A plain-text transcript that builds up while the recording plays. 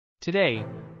Today,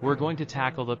 we're going to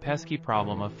tackle the pesky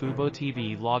problem of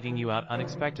Fubotv logging you out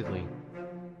unexpectedly.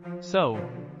 So,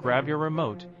 grab your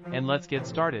remote, and let's get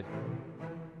started.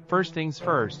 First things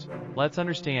first, let's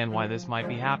understand why this might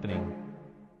be happening.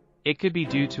 It could be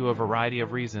due to a variety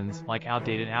of reasons like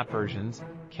outdated app versions,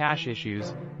 cache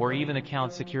issues, or even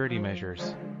account security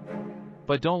measures.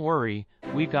 But don't worry,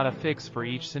 we've got a fix for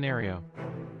each scenario.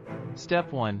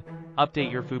 Step 1.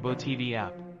 Update your Fubotv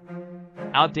app.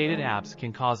 Outdated apps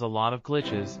can cause a lot of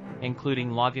glitches,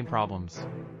 including login problems.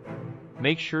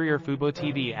 Make sure your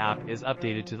Fubotv app is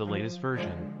updated to the latest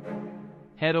version.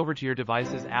 Head over to your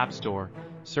device's app store,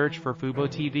 search for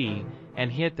Fubotv, and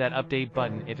hit that update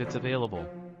button if it's available.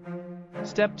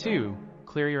 Step 2.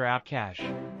 Clear your app cache.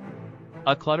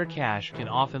 A cluttered cache can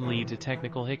often lead to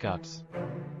technical hiccups.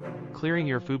 Clearing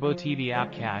your Fubotv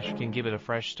app cache can give it a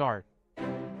fresh start.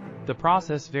 The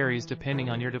process varies depending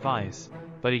on your device,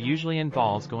 but it usually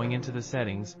involves going into the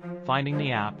settings, finding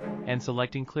the app, and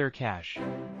selecting Clear Cache.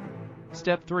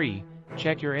 Step 3.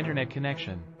 Check your internet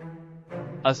connection.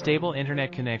 A stable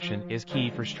internet connection is key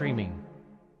for streaming.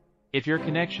 If your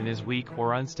connection is weak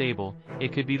or unstable,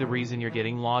 it could be the reason you're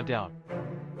getting logged out.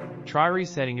 Try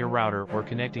resetting your router or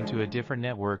connecting to a different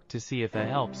network to see if that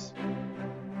helps.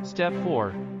 Step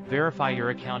 4. Verify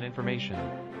your account information.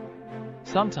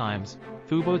 Sometimes,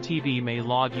 Fubotv may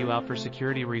log you out for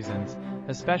security reasons,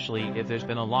 especially if there's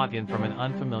been a login from an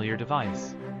unfamiliar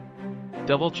device.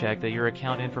 Double-check that your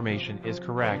account information is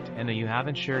correct and that you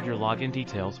haven't shared your login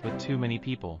details with too many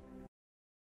people.